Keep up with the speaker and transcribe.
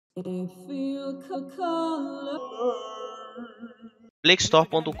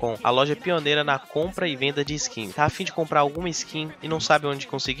BlakeStore.com, a loja pioneira na compra e venda de skin. Tá a fim de comprar alguma skin e não sabe onde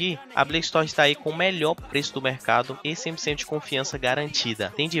conseguir? A Blake Store está aí com o melhor preço do mercado e 100% de confiança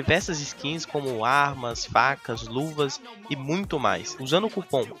garantida. Tem diversas skins como armas, facas, luvas e muito mais. Usando o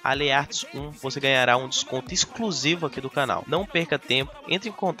cupom aleArts1 você ganhará um desconto exclusivo aqui do canal. Não perca tempo, entre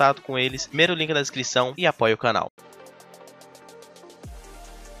em contato com eles, primeiro link na descrição e apoie o canal.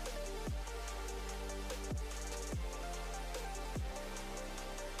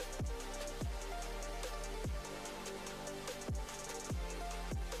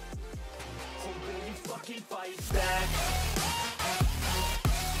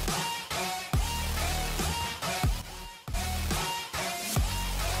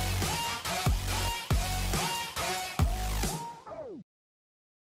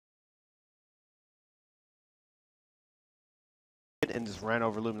 And just ran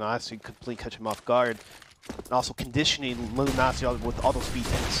over Luminosity, completely catch him off guard. And also conditioning Luminosity with all those speed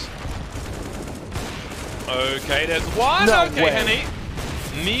tanks. Okay, there's one. No okay, way. Henny.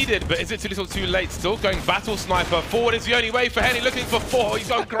 Needed, but is it too little too late? Still going battle sniper. Forward is the only way for Henny, looking for 4. He's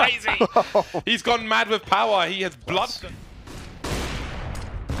gone crazy. He's gone mad with power. He has blood.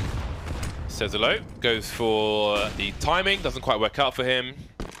 Says hello. Goes for the timing. Doesn't quite work out for him.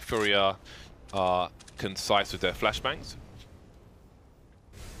 Furia are concise with their flashbangs.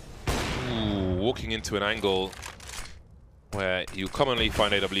 Ooh, walking into an angle where you commonly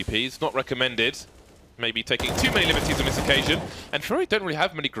find AWPs. Not recommended. Maybe taking too many liberties on this occasion. And Fury don't really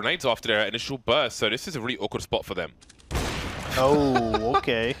have many grenades after their initial burst, so this is a really awkward spot for them. Oh,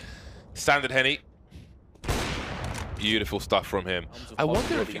 okay. Standard Henny. Beautiful stuff from him. I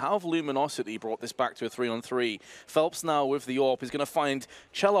wonder if how have Luminosity brought this back to a 3-on-3? Phelps now with the AWP is going to find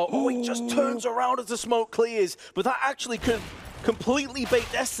Cello. Oh, he just turns around as the smoke clears, but that actually could completely bait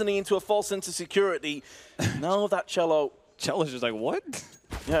Destiny into a false sense of security. Now that Cello's just like, what?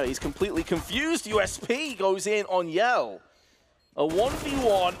 Yeah, he's completely confused. USP goes in on Yell. A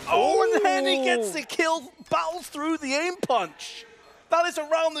 1v1. Oh, and Henny gets the kill, battles through the aim punch. That is a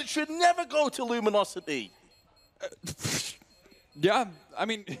round that should never go to Luminosity. Yeah, I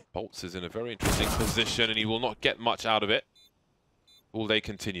mean... Bolts is in a very interesting position and he will not get much out of it. Will they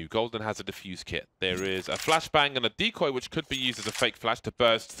continue? Golden has a defuse kit. There is a flashbang and a decoy which could be used as a fake flash to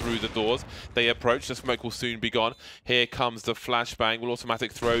burst through the doors. They approach, the smoke will soon be gone. Here comes the flashbang, will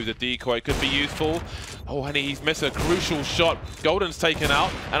automatic throw, the decoy could be useful. Oh, and he's missed a crucial shot. Golden's taken out,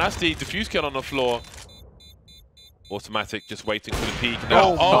 and that's the defuse kit on the floor. Automatic just waiting for the peak.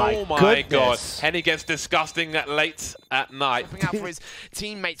 No. Oh my god. Henny gets disgusting late at night. Looking out for his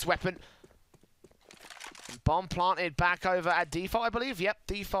teammate's weapon. Bomb planted back over at default, I believe. Yep,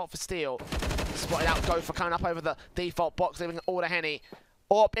 default for steal. Spotted out Gopher coming up over the default box, leaving it all to Henny.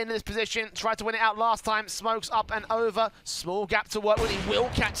 Orp in this position, tried to win it out last time. Smokes up and over. Small gap to work with. He will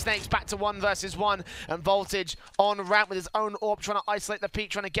catch Snakes back to 1 versus 1. And Voltage on ramp with his own Orp, trying to isolate the peak,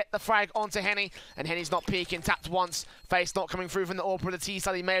 trying to get the frag onto Henny. And Henny's not peeking. Tapped once. Face not coming through from the Orp with the T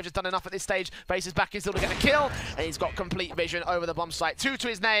side. He may have just done enough at this stage. Face is back in still to get the kill. And he's got complete vision over the bomb site. 2 to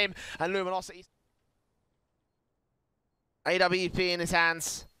his name. And Luminosity. AWP in his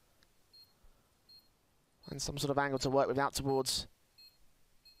hands. And some sort of angle to work with out towards.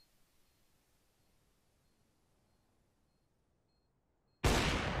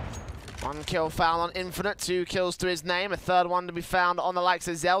 One kill foul on Infinite, 2 kills to his name, a third one to be found on the likes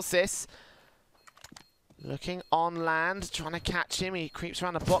of Zelsis. Looking on land, trying to catch him. He creeps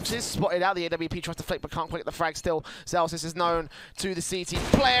around the boxes, spotted out. The AWP tries to flick, but can't quite get the frag still. Zelsis is known to the CT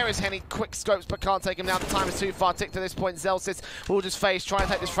player as Henny quick scopes, but can't take him down. The time is too far ticked to this point. Zelsis will just face, try and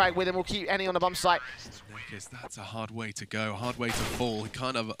take this frag with him. We'll keep Henny on the bomb site. That's a hard way to go, hard way to fall.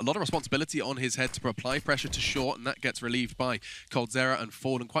 Kind of a lot of responsibility on his head to apply pressure to short, and that gets relieved by Coldzera and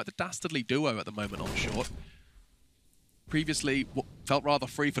Fallen. Quite the dastardly duo at the moment on short. Previously, what felt rather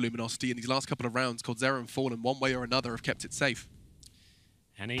free for Luminosity in these last couple of rounds. Coldzera and Fallen, one way or another, have kept it safe.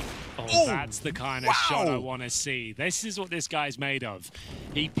 Henny, oh, that's the kind of shot I want to see. This is what this guy's made of.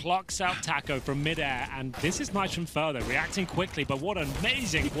 He plucks out Taco from midair, and this is nice from further, reacting quickly, but what an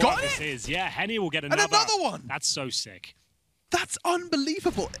amazing work this is. Yeah, Henny will get another one. That's so sick. That's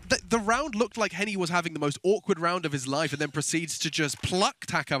unbelievable. The round looked like Henny was having the most awkward round of his life and then proceeds to just pluck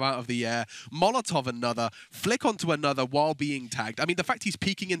Taco out of the air, Molotov another, flick onto another while being tagged. I mean, the fact he's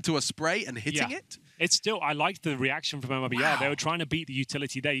peeking into a spray and hitting it. It's still, I liked the reaction from MIBR. Wow. They were trying to beat the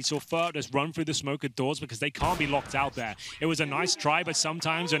utility there. You saw Fur just run through the smoke at doors because they can't be locked out there. It was a nice try, but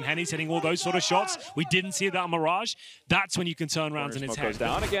sometimes when Henny's hitting all those sort of shots, we didn't see that on Mirage, that's when you can turn rounds in its head. Goes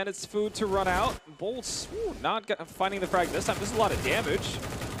down again, it's food to run out. Bolts not finding the frag this time. This is a lot of damage.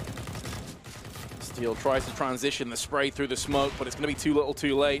 Steel tries to transition the spray through the smoke, but it's going to be too little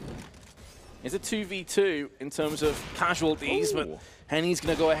too late. It's a 2v2 in terms of casualties, but Henny's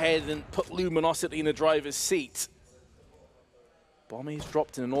going to go ahead and put Luminosity in the driver's seat. Bommy's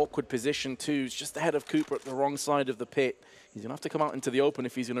dropped in an awkward position too. He's just ahead of Cooper at the wrong side of the pit. He's going to have to come out into the open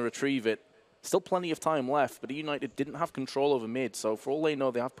if he's going to retrieve it. Still plenty of time left, but United didn't have control over mid, so for all they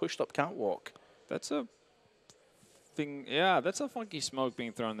know, they have pushed up catwalk. That's a thing. Yeah, that's a funky smoke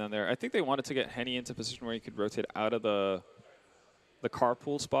being thrown down there. I think they wanted to get Henny into a position where he could rotate out of the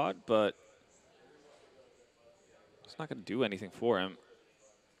carpool spot, but it's not going to do anything for him.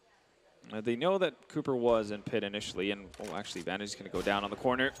 They know that Cooper was in pit initially, and actually Vantage is going to go down on the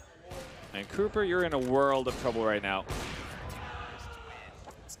corner. And Cooper, you're in a world of trouble right now.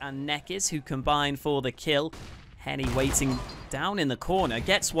 And Nekis, who combine for the kill. Henny waiting down in the corner,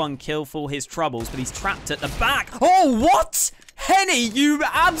 gets one kill for his troubles, but he's trapped at the back. Oh, what? Henny, you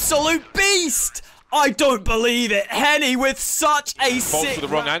absolute beast! I don't believe it. Henny with such a Falls sick... to the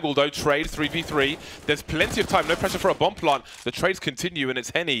wrong angle though, trade 3v3. There's plenty of time, no pressure for a bomb plant. The trades continue and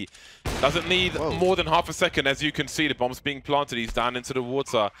it's Henny. Doesn't need more than half a second. As you can see, the bomb's being planted. He's down into the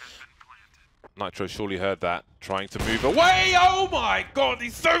water. Nitro surely heard that, trying to move away. Oh my god,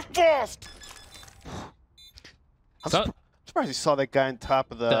 he's so fast! I'm surprised you saw that guy on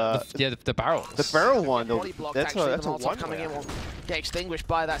top of the barrel. The barrel one. Body block, That's actually, a the Molotov one. coming in will get extinguished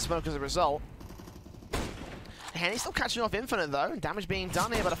by that smoke as a result. Henny's still catching off Infinite though. Damage being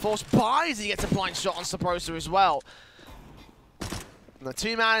done here, but a force buys. He gets a blind shot on Saprosa as well. And the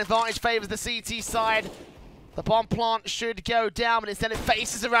two-man advantage favors the CT side. The bomb plant should go down, but instead it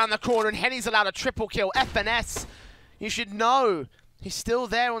faces around the corner, and Henny's allowed a triple kill. FNS, you should know, he's still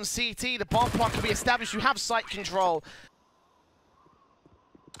there on CT. The bomb plant can be established. You have site control.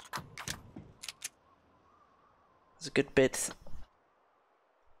 There's a good bit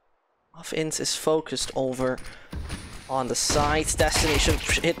of Int is focused over on the sides. Destiny should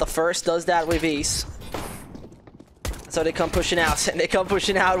hit the first, does that with ease. So they come pushing out, and they come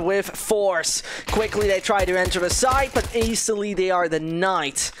pushing out with force. Quickly they try to enter the site, but easily they are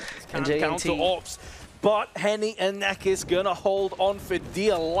denied. And counter ops, but Henny and Nekis gonna hold on for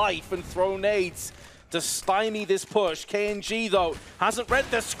dear life and throw nades to stymie this push. KNG though hasn't read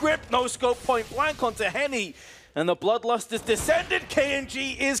the script. No scope point blank onto Henny, and the bloodlust is descended.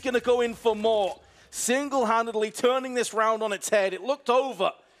 KNG is gonna go in for more, single-handedly turning this round on its head. It looked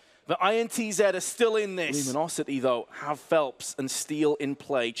over. The INTZ are still in this. Luminosity, though, have Phelps and Steel in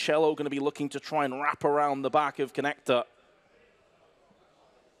play. Cello going to be looking to try and wrap around the back of Connector.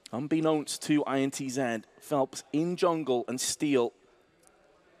 Unbeknownst to INTZ, Phelps in jungle and Steel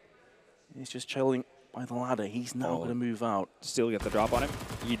is just chilling by the ladder. He's now going to move out. Steel get the drop on him?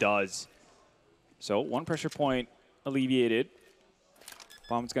 He does. So one pressure point alleviated.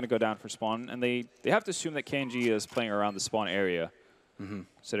 Bomb's going to go down for spawn, and they have to assume that KNG is playing around the spawn area.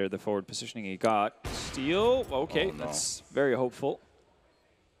 Consider the forward positioning he got. Steel, okay, that's very hopeful.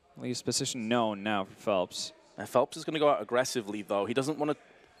 At least position known now for Phelps. And Phelps is going to go out aggressively, though. He doesn't want to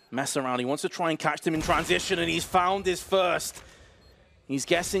mess around. He wants to try and catch them in transition, and he's found his first. He's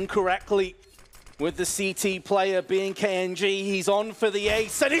guessing correctly with the CT player being KNG. He's on for the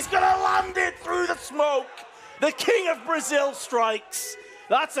ace, and he's going to land it through the smoke. The King of Brazil strikes.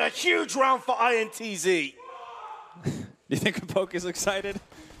 That's a huge round for INTZ. Do you think Poke is excited?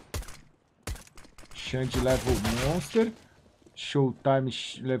 Xande leva o Monster. Showtime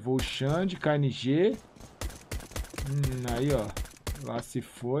levou o Xande. KNG. Aí, ó. Lá se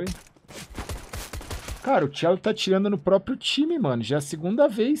foi. Cara, o Cello tá atirando no próprio time, mano. Já é a segunda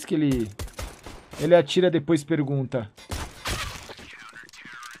vez que ele atira depois pergunta.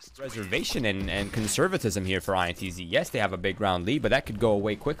 Reservation and conservatism here for INTZ. Yes, they have a big round lead, but that could go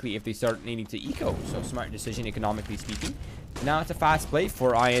away quickly if they start needing to eco. So smart decision economically speaking. Now it's a fast play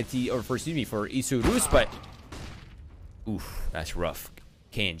for for Isurus, but oof, that's rough.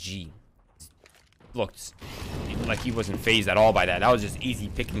 KNG looked like he wasn't phased at all by that. That was just easy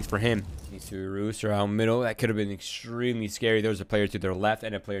pickings for him. Isurus around middle, that could have been extremely scary. There was a player to their left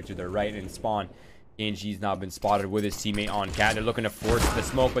and a player to their right in spawn. KNG's now been spotted with his teammate on cat. They're looking to force the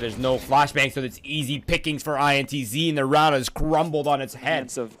smoke, but there's no flashbang, so it's easy pickings for INTZ, and the round has crumbled on its head.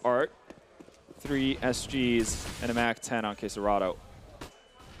 Hands of Art, 3 SGs, and a MAC 10 on Quesarado.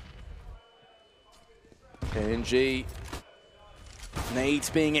 KNG, nades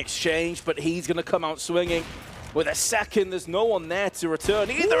being exchanged, but he's going to come out swinging with a second. There's no one there to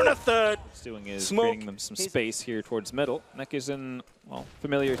return, either in a third. What's doing is creating them some space here towards middle. Neck is in, well,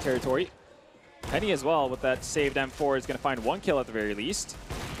 familiar territory. Henny as well with that saved M4 is going to find one kill at the very least.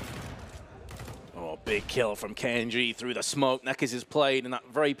 Oh, big kill from KNG through the smoke. Nekkers is played in that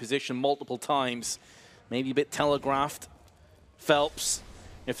very position multiple times. Maybe a bit telegraphed. Phelps,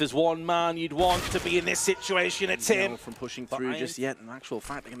 if there's one man you'd want to be in this situation, it's him. From pushing through just yet. In actual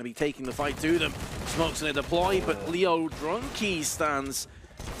fact, they're going to be taking the fight to them. Smoke's going to deploy, but Leo Drunky stands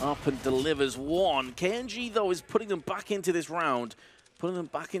up and delivers one. KNG, though, is putting them back into this round, putting them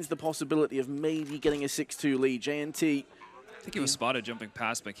back into the possibility of maybe getting a 6-2 lead. JNT. I think he was spotted jumping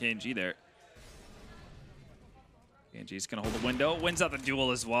past by KNG there. KNG's going to hold the window. Wins out the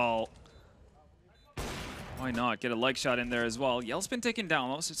duel as well. Why not? Get a leg shot in there as well. Yell's been taken down.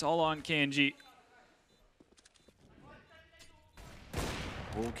 Most it's all on KNG.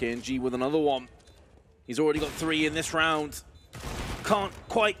 Oh, KNG with another one. He's already got 3 in this round. Can't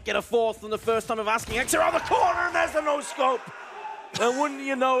quite get a 4th on the first time of asking. X around the corner, and there's the no-scope. And wouldn't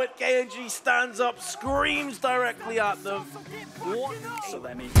you know it, KNG stands up, screams directly at them. What? So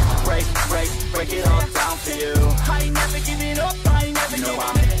let me break it all down for you. I ain't never giving up, I ain't never giving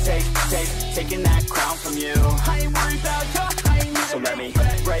up. Taking that crown from you. I ain't worried about you, I ain't never. So let me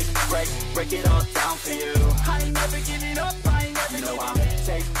break it all down for you. I ain't never giving up, I ain't never. I'm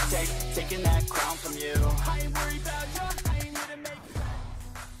taking that crown from you. I ain't worried about